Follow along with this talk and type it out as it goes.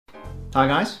Hi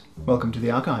guys, welcome to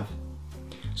the archive.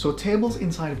 So tables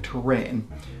inside of Terrain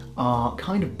are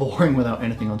kind of boring without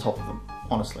anything on top of them,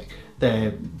 honestly.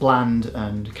 They're bland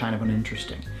and kind of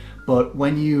uninteresting. But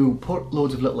when you put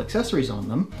loads of little accessories on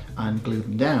them and glue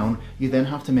them down, you then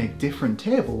have to make different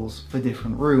tables for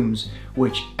different rooms,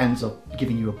 which ends up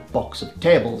giving you a box of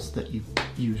tables that you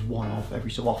use one of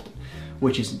every so often,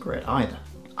 which isn't great either.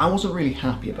 I wasn't really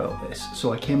happy about this,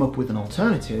 so I came up with an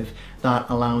alternative that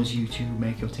allows you to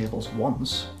make your tables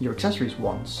once, your accessories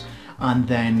once, and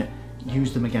then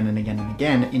use them again and again and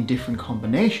again in different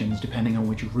combinations depending on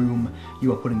which room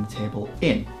you are putting the table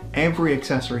in. Every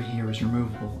accessory here is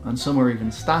removable, and some are even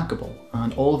stackable,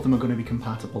 and all of them are going to be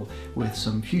compatible with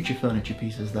some future furniture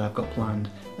pieces that I've got planned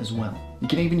as well. You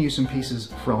can even use some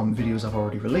pieces from videos I've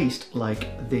already released,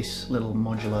 like this little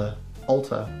modular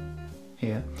altar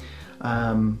here,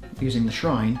 using the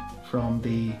shrine from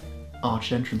the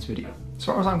arched entrance video. As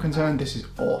far as I'm concerned, this is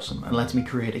awesome and lets me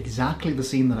create exactly the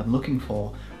scene that I'm looking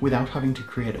for without having to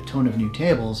create a ton of new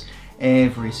tables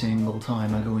every single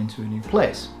time I go into a new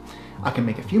place. I can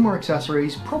make a few more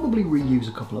accessories, probably reuse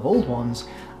a couple of old ones,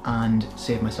 and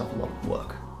save myself a lot of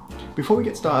work. Before we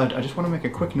get started, I just want to make a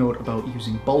quick note about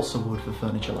using balsa wood for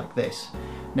furniture like this.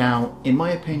 Now, in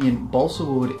my opinion, balsa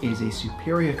wood is a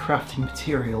superior crafting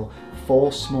material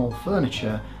for small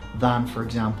furniture than, for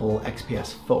example,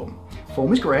 XPS foam.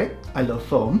 Foam is great, I love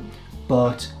foam,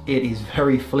 but it is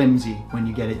very flimsy when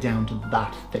you get it down to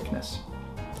that thickness.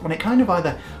 And it kind of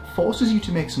either forces you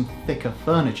to make some thicker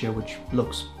furniture, which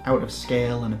looks out of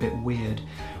scale and a bit weird,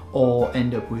 or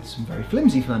end up with some very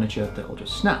flimsy furniture that will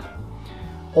just snap.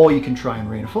 Or you can try and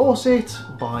reinforce it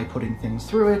by putting things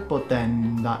through it, but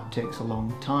then that takes a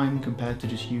long time compared to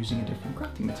just using a different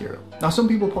crafting material. Now, some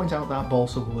people point out that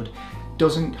balsa wood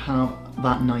doesn't have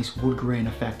that nice wood grain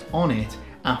effect on it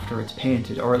after it's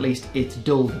painted, or at least it's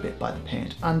dulled a bit by the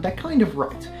paint, and they're kind of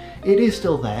right. It is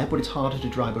still there, but it's harder to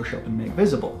dry brush up and make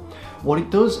visible. What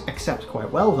it does accept quite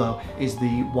well though is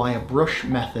the wire brush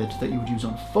method that you would use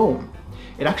on foam.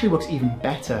 It actually works even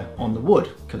better on the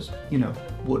wood, because, you know,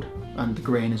 wood, and the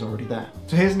grain is already there.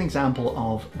 So here's an example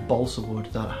of balsa wood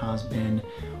that has been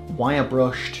wire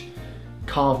brushed,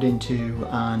 carved into,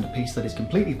 and a piece that is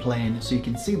completely plain, so you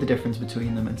can see the difference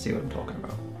between them and see what I'm talking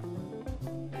about.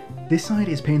 This side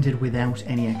is painted without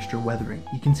any extra weathering.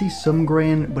 You can see some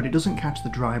grain, but it doesn't catch the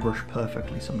dry brush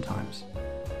perfectly sometimes.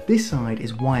 This side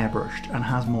is wire brushed and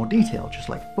has more detail, just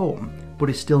like foam, but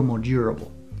is still more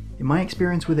durable. In my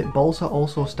experience with it, balsa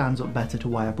also stands up better to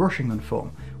wire brushing than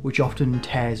foam, which often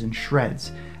tears and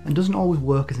shreds, and doesn't always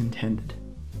work as intended.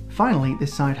 Finally,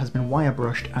 this side has been wire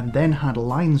brushed and then had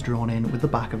lines drawn in with the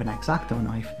back of an X-Acto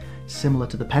knife, similar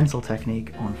to the pencil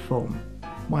technique on foam.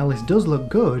 While this does look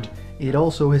good, it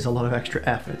also is a lot of extra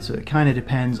effort, so it kind of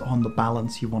depends on the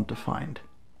balance you want to find.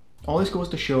 All this goes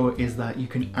to show is that you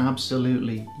can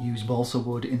absolutely use balsa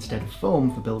wood instead of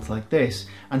foam for builds like this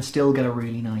and still get a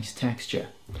really nice texture.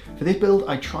 For this build,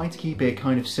 I tried to keep it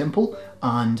kind of simple,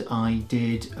 and I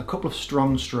did a couple of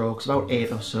strong strokes, about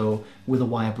 8 or so, with a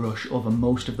wire brush over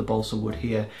most of the balsa wood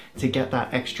here to get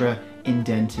that extra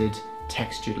indented,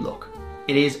 textured look.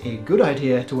 It is a good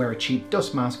idea to wear a cheap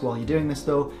dust mask while you're doing this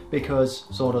though, because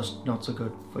sawdust not so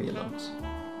good for your lungs.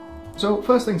 So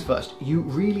first things first, you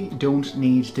really don't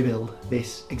need to build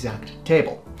this exact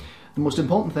table. The most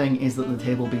important thing is that the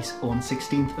table be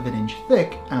 1/16 of an inch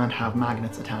thick and have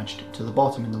magnets attached to the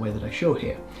bottom in the way that I show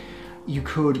here. You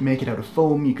could make it out of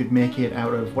foam, you could make it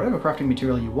out of whatever crafting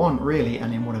material you want really,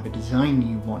 and in whatever design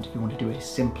you want. If you want to do a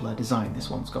simpler design, this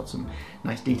one's got some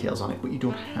nice details on it, but you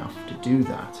don't have to do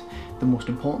that. The most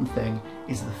important thing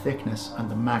is the thickness and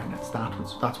the magnets.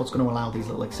 That's what's going to allow these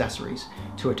little accessories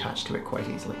to attach to it quite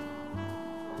easily.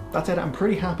 That said, I'm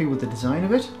pretty happy with the design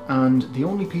of it, and the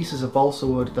only pieces of balsa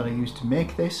wood that I used to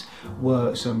make this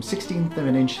were some 1/16 of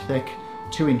an inch thick,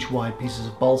 2-inch wide pieces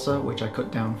of balsa, which I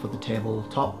cut down for the table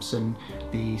tops and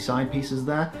the side pieces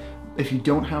there. If you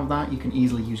don't have that, you can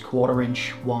easily use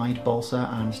 1/4-inch wide balsa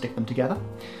and stick them together.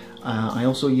 I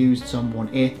also used some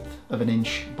 1/8 of an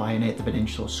inch by 1/8 of an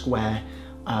inch, so square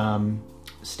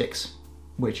sticks,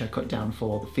 which I cut down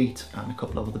for the feet and a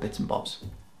couple of other bits and bobs.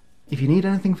 If you need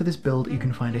anything for this build, you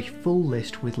can find a full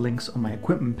list with links on my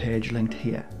equipment page linked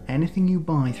here. Anything you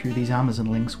buy through these Amazon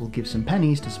links will give some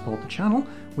pennies to support the channel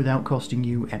without costing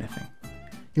you anything.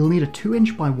 You'll need a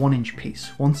 2-inch by 1-inch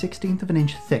piece, 1/16 of an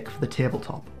inch thick for the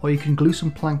tabletop, or you can glue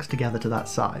some planks together to that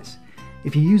size.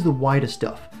 If you use the wider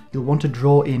stuff, you'll want to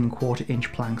draw in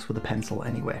 1/4-inch planks with a pencil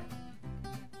anyway.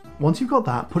 Once you've got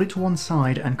that, put it to one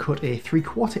side and cut a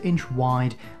 3/4 inch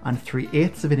wide and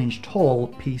 3/8 of an inch tall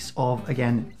piece of,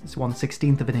 again, it's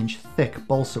 1/16 of an inch thick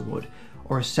balsa wood,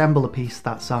 or assemble a piece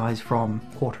that size from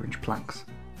 1/4" planks.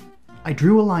 I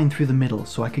drew a line through the middle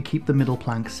so I could keep the middle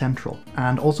plank central,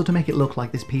 and also to make it look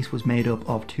like this piece was made up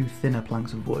of 2 thinner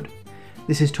planks of wood.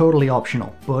 This is totally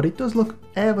optional, but it does look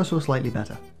ever so slightly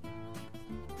better.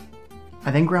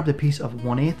 I then grabbed a piece of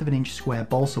 1/8 inch square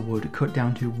balsa wood cut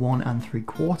down to 1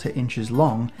 3/4 inches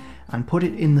long and put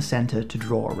it in the centre to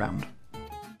draw around.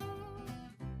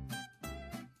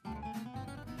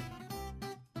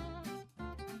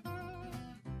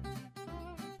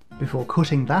 Before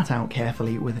cutting that out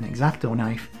carefully with an X-Acto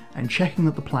knife and checking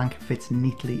that the plank fits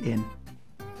neatly in.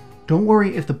 Don't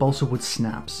worry if the balsa wood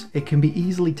snaps, it can be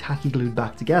easily tacky glued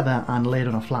back together and laid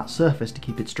on a flat surface to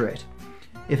keep it straight.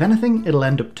 If anything, it'll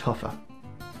end up tougher.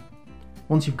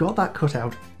 Once you've got that cut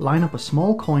out, line up a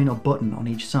small coin or button on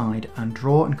each side and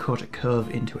draw and cut a curve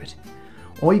into it.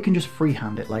 Or you can just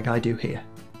freehand it like I do here.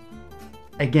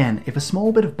 Again, if a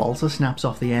small bit of balsa snaps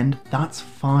off the end, that's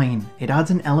fine. It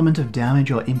adds an element of damage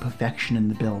or imperfection in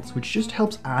the builds, which just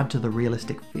helps add to the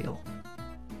realistic feel.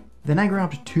 Then I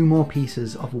grabbed 2 more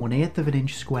pieces of 1/8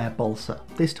 inch square balsa,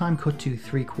 this time cut to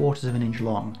 3/4 inch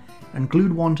long, and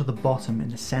glued one to the bottom in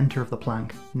the centre of the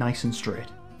plank, nice and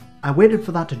straight. I waited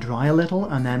for that to dry a little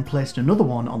and then placed another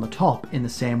one on the top in the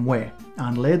same way,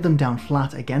 and laid them down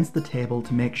flat against the table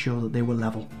to make sure that they were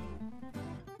level.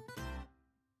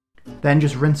 Then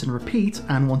just rinse and repeat,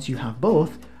 and once you have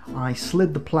both, I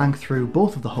slid the plank through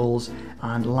both of the holes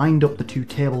and lined up the 2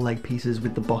 table leg pieces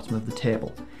with the bottom of the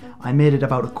table. I made it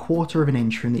about 1/4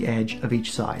 inch from the edge of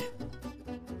each side.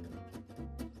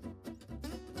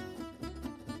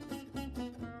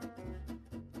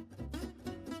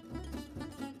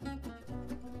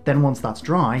 Then once that's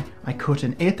dry, I cut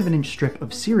an 1/8 inch strip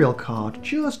of cereal card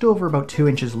just over about 2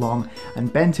 inches long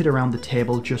and bent it around the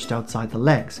table just outside the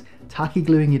legs, tacky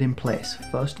gluing it in place,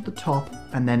 first at the top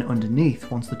and then underneath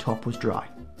once the top was dry.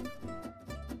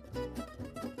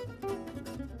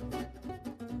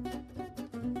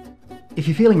 If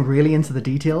you're feeling really into the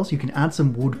details, you can add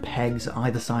some wood pegs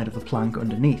either side of the plank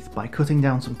underneath by cutting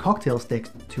down some cocktail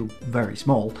sticks to very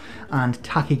small and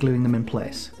tacky gluing them in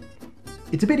place.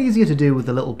 It's a bit easier to do with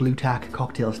the little blue tack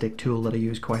cocktail stick tool that I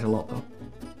use quite a lot though.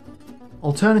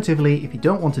 Alternatively, if you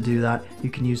don't want to do that, you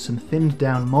can use some thinned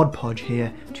down Mod Podge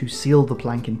here to seal the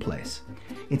plank in place.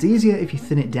 It's easier if you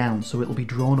thin it down so it'll be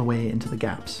drawn away into the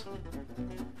gaps.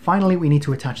 Finally, we need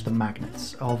to attach the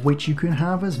magnets, of which you can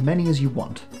have as many as you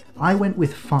want. I went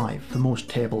with 5 for most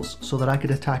tables so that I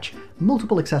could attach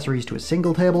multiple accessories to a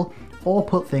single table or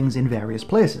put things in various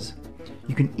places.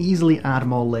 You can easily add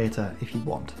more later if you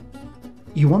want.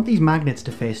 You want these magnets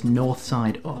to face north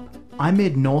side up. I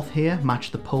made north here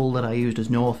match the pole that I used as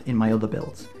north in my other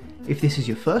builds. If this is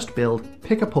your first build,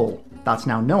 pick a pole. That's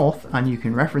now north and you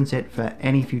can reference it for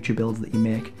any future builds that you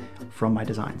make from my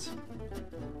designs.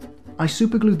 I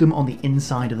superglued them on the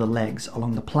inside of the legs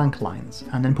along the plank lines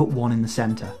and then put one in the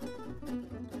centre.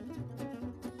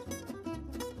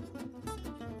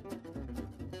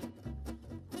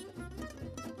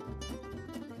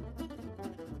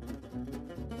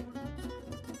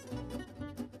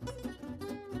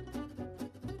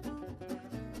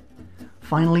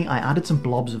 Finally, I added some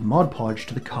blobs of Mod Podge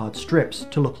to the card strips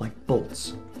to look like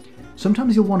bolts.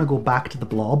 Sometimes you'll want to go back to the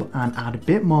blob and add a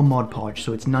bit more Mod Podge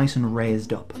so it's nice and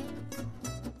raised up.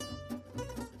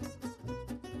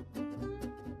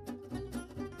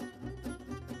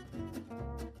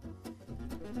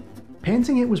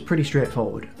 Painting it was pretty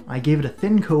straightforward. I gave it a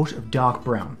thin coat of dark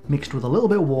brown, mixed with a little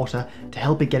bit of water to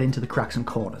help it get into the cracks and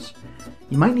corners.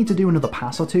 You might need to do another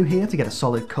pass or 2 here to get a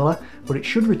solid colour, but it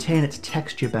should retain its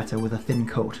texture better with a thin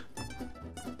coat.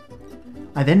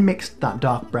 I then mixed that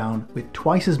dark brown with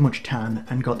twice as much tan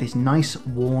and got this nice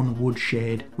worn wood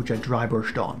shade which I dry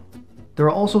brushed on. There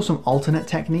are also some alternate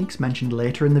techniques mentioned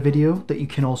later in the video that you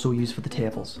can also use for the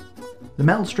tables. The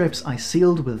metal strips I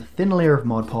sealed with a thin layer of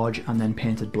Mod Podge and then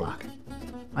painted black.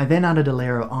 I then added a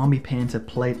layer of Army Painter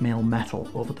plate mail metal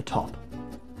over the top.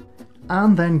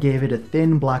 And then gave it a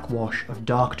thin black wash of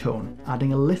dark tone,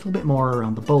 adding a little bit more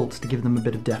around the bolts to give them a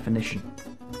bit of definition.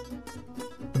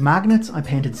 The magnets I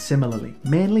painted similarly,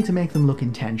 mainly to make them look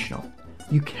intentional.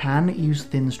 You can use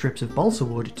thin strips of balsa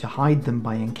wood to hide them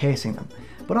by encasing them,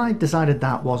 but I decided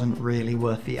that wasn't really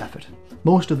worth the effort.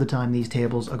 Most of the time these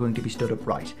tables are going to be stood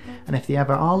upright, and if they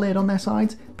ever are laid on their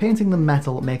sides, painting them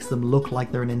metal makes them look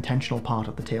like they're an intentional part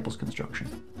of the table's construction.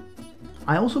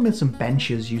 I also made some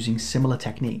benches using similar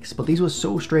techniques, but these were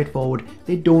so straightforward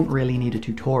they don't really need a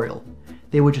tutorial.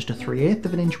 They were just a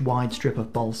 3/8 inch wide strip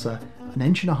of balsa, 1.5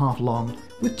 inches long,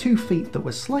 with 2 feet that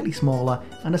were slightly smaller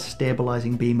and a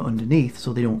stabilising beam underneath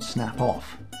so they don't snap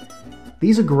off.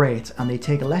 These are great and they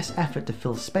take less effort to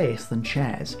fill space than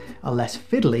chairs, are less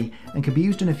fiddly, and can be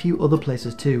used in a few other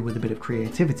places too with a bit of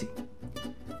creativity.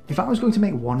 If I was going to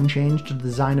make one change to the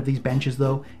design of these benches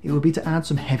though, it would be to add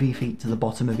some heavy feet to the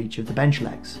bottom of each of the bench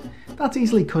legs. That's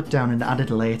easily cut down and added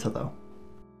later though.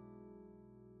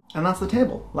 And that's the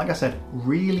table. Like I said,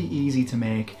 really easy to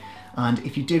make, and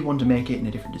if you did want to make it in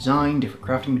a different design, different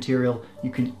crafting material, you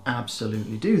can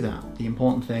absolutely do that. The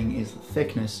important thing is the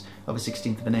thickness of a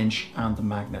 1/16 of an inch and the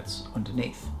magnets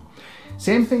underneath.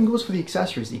 Same thing goes for the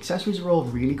accessories. The accessories are all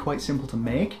really quite simple to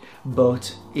make,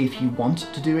 but if you want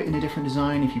to do it in a different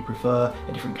design, if you prefer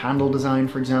a different candle design,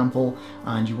 for example,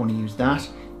 and you want to use that,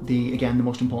 again, the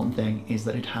most important thing is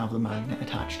that it have the magnet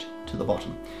attached to the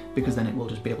bottom, because then it will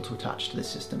just be able to attach to this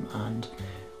system and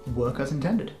work as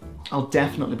intended. I'll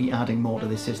definitely be adding more to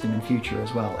this system in future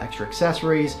as well. Extra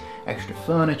accessories, extra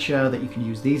furniture that you can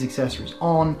use these accessories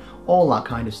on, all that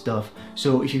kind of stuff.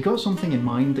 So if you've got something in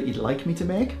mind that you'd like me to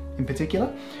make in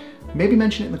particular, maybe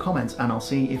mention it in the comments and I'll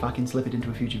see if I can slip it into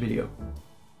a future video.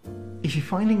 If you're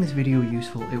finding this video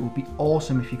useful, it would be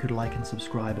awesome if you could like and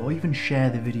subscribe, or even share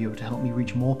the video to help me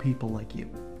reach more people like you.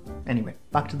 Anyway,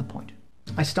 back to the point.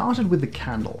 I started with the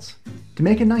candles. To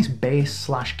make a nice base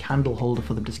 / candle holder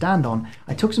for them to stand on,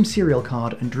 I took some cereal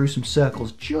card and drew some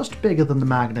circles just bigger than the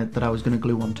magnet that I was going to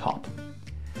glue on top.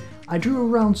 I drew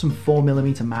around some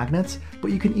 4mm magnets,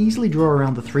 but you can easily draw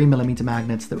around the 3mm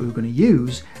magnets that we were going to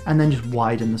use and then just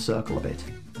widen the circle a bit.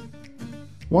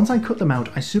 Once I cut them out,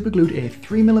 I superglued a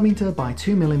 3mm by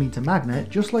 2mm magnet,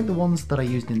 just like the ones that I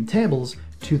used in the tables,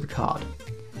 to the card.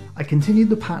 I continued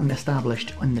the pattern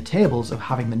established in the tables of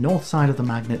having the north side of the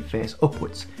magnet face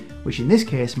upwards, which in this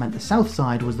case meant the south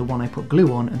side was the one I put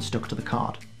glue on and stuck to the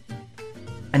card.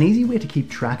 An easy way to keep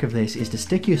track of this is to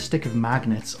stick your stick of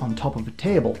magnets on top of a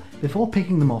table before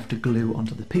picking them off to glue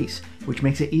onto the piece, which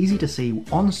makes it easy to see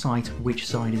on sight which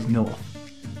side is north.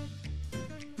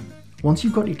 Once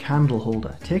you've got your candle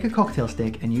holder, take a cocktail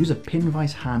stick and use a pin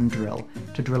vise hand drill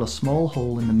to drill a small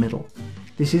hole in the middle.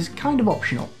 This is kind of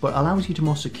optional, but allows you to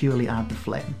more securely add the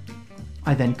flame.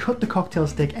 I then cut the cocktail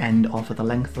stick end off at the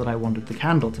length that I wanted the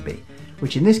candle to be,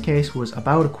 which in this case was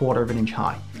about 1/4 of an inch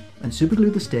high, and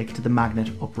superglued the stick to the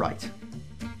magnet upright.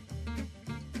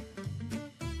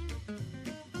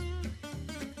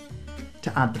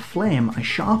 To add the flame, I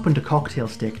sharpened a cocktail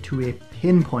stick to a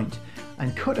pinpoint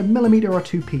and cut a 1mm or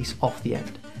 2 piece off the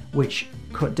end, which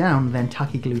cut down then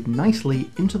tacky glued nicely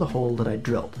into the hole that I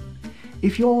drilled.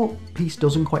 If your piece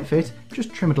doesn't quite fit,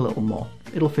 just trim it a little more.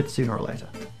 It'll fit sooner or later.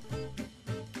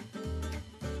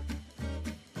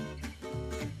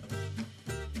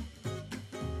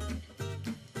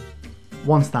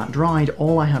 Once that dried,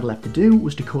 all I had left to do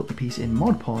was to coat the piece in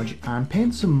Mod Podge and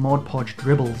paint some Mod Podge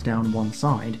dribbles down one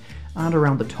side and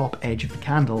around the top edge of the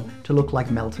candle to look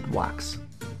like melted wax.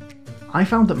 I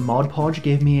found that Mod Podge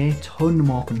gave me a ton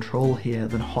more control here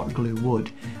than hot glue would,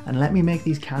 and let me make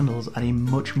these candles at a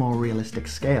much more realistic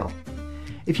scale.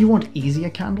 If you want easier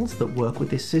candles that work with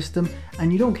this system,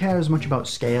 and you don't care as much about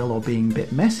scale or being a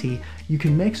bit messy, you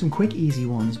can make some quick easy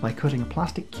ones by cutting a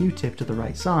plastic Q-tip to the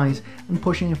right size and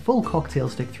pushing a full cocktail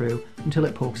stick through until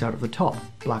it pokes out of the top,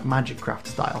 Black Magic Craft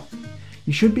style.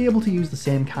 You should be able to use the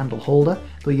same candle holder,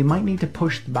 though you might need to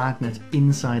push the magnet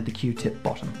inside the Q-tip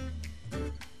bottom.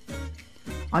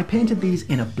 I painted these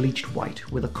in a bleached white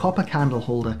with a copper candle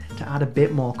holder to add a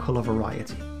bit more colour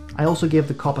variety. I also gave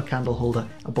the copper candle holder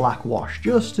a black wash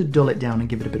just to dull it down and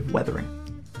give it a bit of weathering.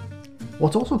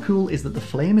 What's also cool is that the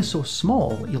flame is so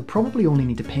small you'll probably only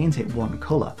need to paint it one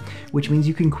colour, which means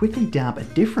you can quickly dab a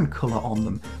different colour on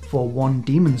them for one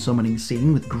demon summoning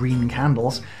scene with green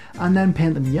candles, and then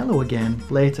paint them yellow again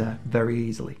later very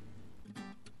easily.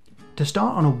 To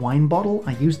start on a wine bottle,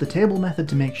 I used the table method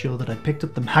to make sure that I picked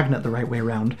up the magnet the right way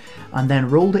around, and then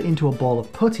rolled it into a ball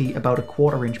of putty about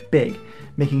 1/4 inch big,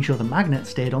 making sure the magnet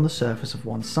stayed on the surface of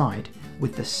one side,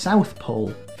 with the south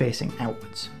pole facing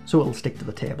outwards, so it'll stick to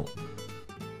the table.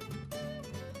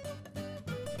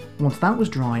 Once that was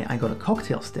dry, I got a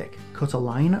cocktail stick, cut a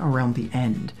line around the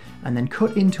end, and then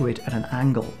cut into it at an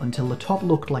angle until the top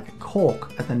looked like a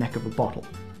cork at the neck of a bottle.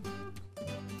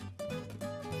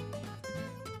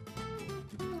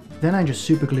 Then I just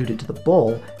superglued it to the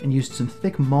ball and used some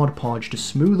thick Mod Podge to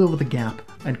smooth over the gap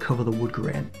and cover the wood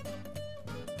grain.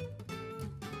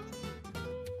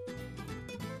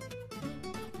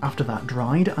 After that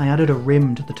dried, I added a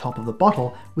rim to the top of the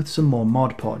bottle with some more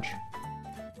Mod Podge.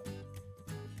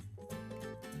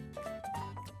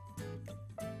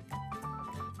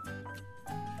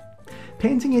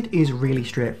 Painting it is really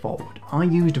straightforward. I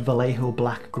used Vallejo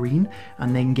Black Green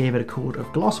and then gave it a coat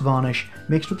of gloss varnish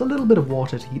mixed with a little bit of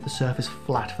water to keep the surface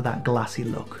flat for that glassy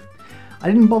look. I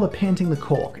didn't bother painting the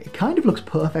cork, it kind of looks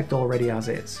perfect already as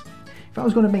is. If I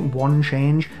was going to make one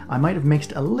change, I might have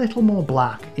mixed a little more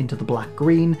black into the black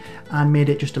green and made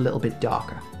it just a little bit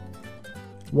darker.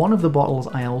 One of the bottles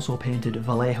I also painted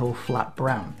Vallejo flat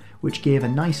brown, which gave a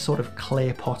nice sort of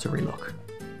clay pottery look.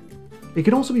 It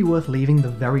could also be worth leaving the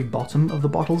very bottom of the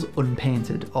bottles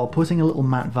unpainted or putting a little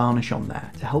matte varnish on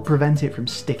there to help prevent it from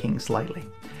sticking slightly.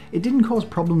 It didn't cause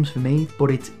problems for me,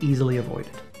 but it's easily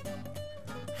avoided.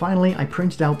 Finally, I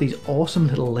printed out these awesome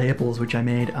little labels which I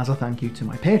made as a thank you to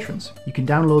my patrons. You can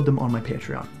download them on my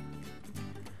Patreon.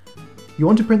 You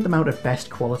want to print them out at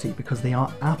best quality because they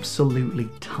are absolutely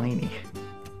tiny.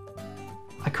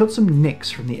 I cut some nicks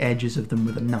from the edges of them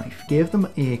with a knife, gave them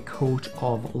a coat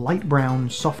of light brown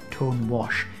soft tone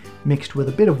wash mixed with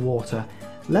a bit of water,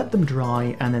 let them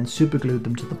dry and then superglued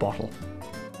them to the bottle.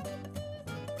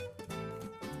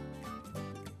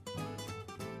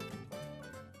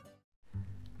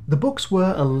 The books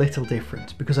were a little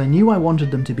different because I knew I wanted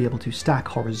them to be able to stack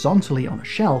horizontally on a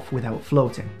shelf without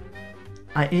floating.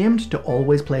 I aimed to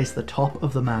always place the top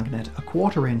of the magnet a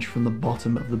 1/4 inch from the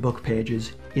bottom of the book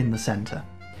pages in the centre.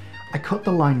 I cut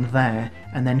the line there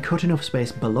and then cut enough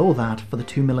space below that for the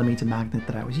 2mm magnet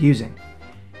that I was using.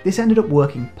 This ended up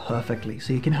working perfectly,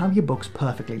 so you can have your books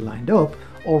perfectly lined up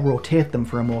or rotate them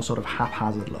for a more sort of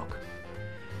haphazard look.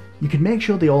 You can make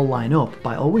sure they all line up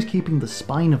by always keeping the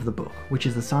spine of the book, which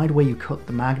is the side where you cut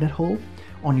the magnet hole,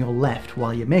 on your left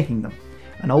while you're making them,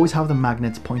 and always have the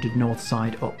magnets pointed north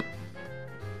side up.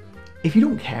 If you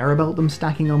don't care about them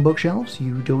stacking on bookshelves,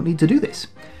 you don't need to do this.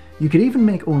 You could even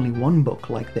make only one book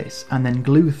like this and then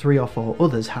glue 3 or 4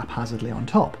 others haphazardly on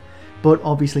top, but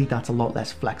obviously that's a lot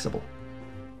less flexible.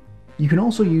 You can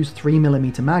also use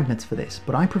 3mm magnets for this,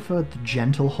 but I preferred the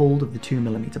gentle hold of the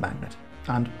 2mm magnet,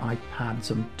 and I had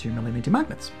some 2mm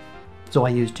magnets, so I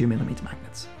used 2mm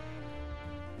magnets.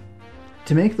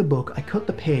 To make the book, I cut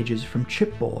the pages from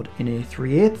chipboard in a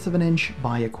 3/8 of an inch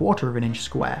by a 1/4 of an inch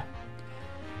square.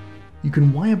 You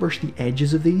can wire brush the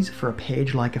edges of these for a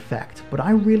page-like effect, but I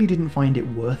really didn't find it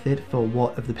worth it for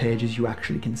what of the pages you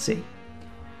actually can see.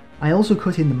 I also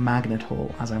cut in the magnet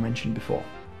hole, as I mentioned before.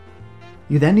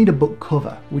 You then need a book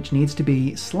cover, which needs to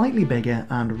be slightly bigger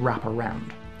and wrap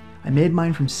around. I made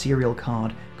mine from serial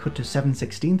card, cut to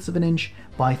 7/16 of an inch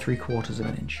by 3/4 of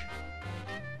an inch.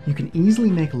 You can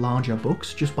easily make larger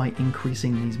books just by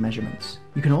increasing these measurements.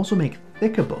 You can also make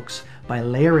thicker books by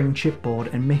layering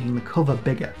chipboard and making the cover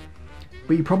bigger.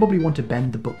 But you probably want to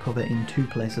bend the book cover in 2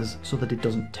 places so that it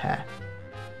doesn't tear.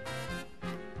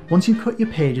 Once you cut your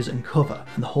pages and cover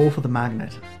and the hole for the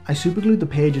magnet, I superglued the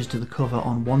pages to the cover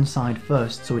on one side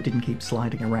first so it didn't keep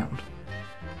sliding around.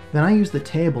 Then I used the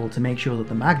table to make sure that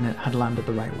the magnet had landed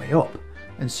the right way up,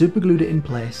 and superglued it in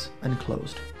place and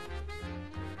closed.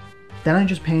 Then I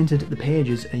just painted the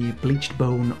pages a bleached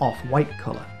bone off-white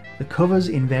colour, the covers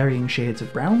in varying shades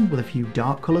of brown with a few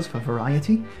dark colours for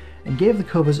variety, and gave the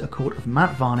covers a coat of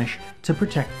matte varnish to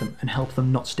protect them and help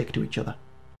them not stick to each other.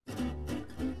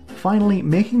 Finally,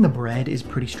 making the bread is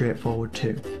pretty straightforward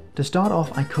too. To start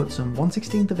off, I cut some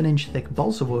 1/16 of an inch thick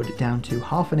balsa wood down to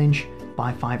 1/2 inch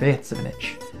by 5/8 of an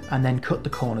inch, and then cut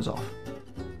the corners off.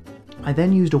 I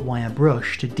then used a wire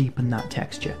brush to deepen that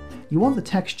texture. You want the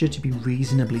texture to be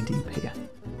reasonably deep here.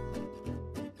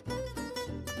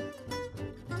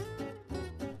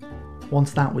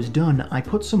 Once that was done, I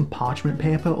put some parchment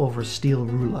paper over a steel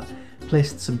ruler,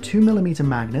 placed some 2mm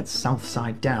magnets south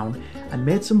side down, and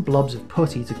made some blobs of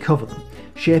putty to cover them,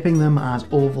 shaping them as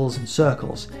ovals and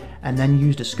circles, and then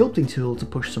used a sculpting tool to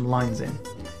push some lines in.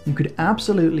 You could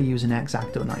absolutely use an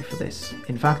X-Acto knife for this.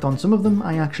 In fact, on some of them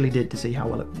I actually did to see how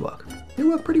well it would work. It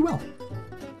worked pretty well.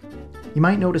 You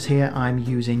might notice here I'm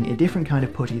using a different kind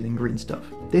of putty than green stuff.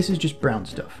 This is just brown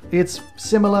stuff. It's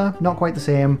similar, not quite the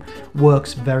same,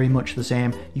 works very much the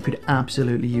same. You could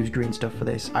absolutely use green stuff for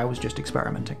this. I was just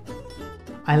experimenting.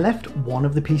 I left one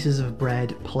of the pieces of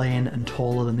bread plain and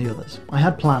taller than the others. I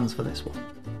had plans for this one.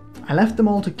 I left them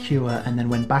all to cure and then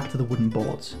went back to the wooden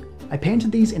boards. I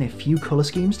painted these in a few colour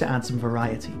schemes to add some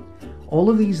variety. All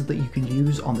of these that you can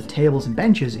use on the tables and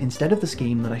benches instead of the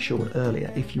scheme that I showed earlier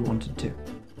if you wanted to.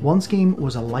 One scheme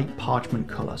was a light parchment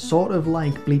colour, sort of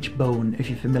like bleach bone if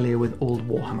you're familiar with old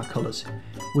Warhammer colours,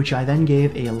 which I then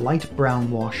gave a light brown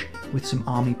wash with some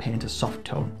army paint, a soft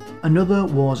tone. Another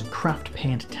was craft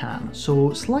paint tan,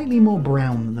 so slightly more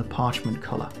brown than the parchment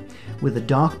colour, with a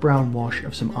dark brown wash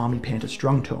of some army paint, a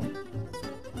strong tone.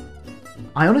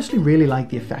 I honestly really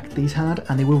liked the effect these had,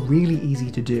 and they were really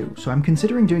easy to do, so I'm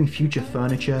considering doing future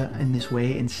furniture in this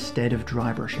way instead of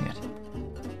dry brushing it.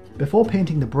 Before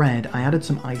painting the bread, I added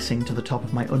some icing to the top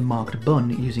of my unmarked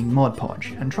bun using Mod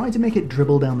Podge, and tried to make it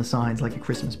dribble down the sides like a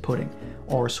Christmas pudding,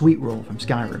 or a sweet roll from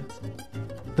Skyrim.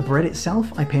 The bread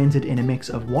itself I painted in a mix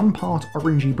of 1 part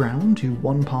orangey brown to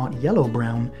 1 part yellow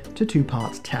brown to 2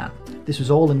 parts tan. This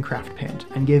was all in craft paint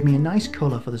and gave me a nice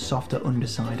colour for the softer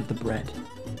underside of the bread.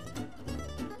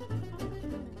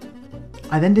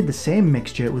 I then did the same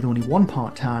mixture with only 1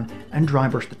 part tan and dry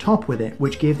brushed the top with it,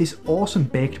 which gave this awesome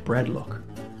baked bread look.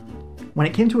 When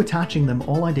it came to attaching them,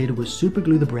 all I did was super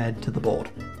glue the bread to the board.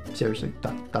 Seriously,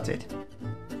 that's it.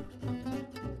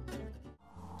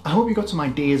 I hope you got some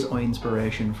ideas or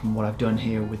inspiration from what I've done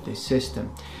here with this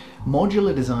system.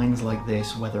 Modular designs like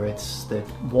this, whether it's the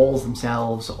walls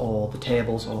themselves or the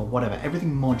tables or whatever,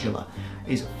 everything modular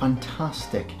is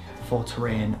fantastic for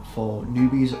terrain for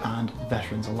newbies and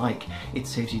veterans alike. It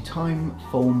saves you time,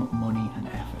 foam, money and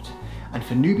effort. And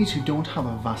for newbies who don't have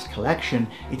a vast collection,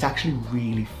 it's actually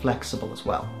really flexible as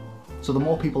well. So the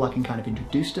more people I can kind of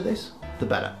introduce to this, the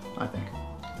better, I think.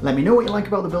 Let me know what you like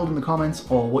about the build in the comments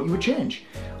or what you would change.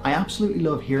 I absolutely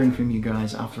love hearing from you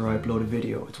guys after I upload a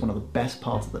video. It's one of the best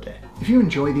parts of the day. If you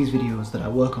enjoy these videos that I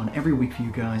work on every week for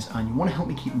you guys and you want to help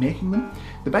me keep making them,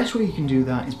 the best way you can do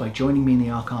that is by joining me in the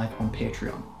archive on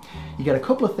Patreon. You get a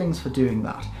couple of things for doing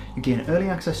that. You gain early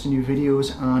access to new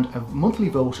videos and a monthly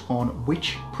vote on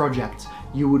which projects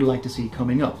you would like to see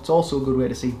coming up. It's also a good way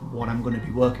to see what I'm going to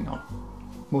be working on.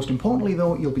 Most importantly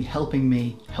though, you'll be helping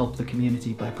me help the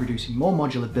community by producing more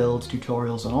modular builds,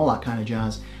 tutorials and all that kind of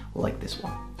jazz like this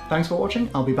one. Thanks for watching.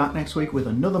 I'll be back next week with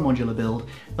another modular build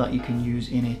that you can use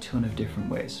in a ton of different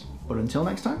ways. But until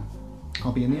next time,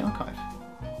 I'll be in the archive.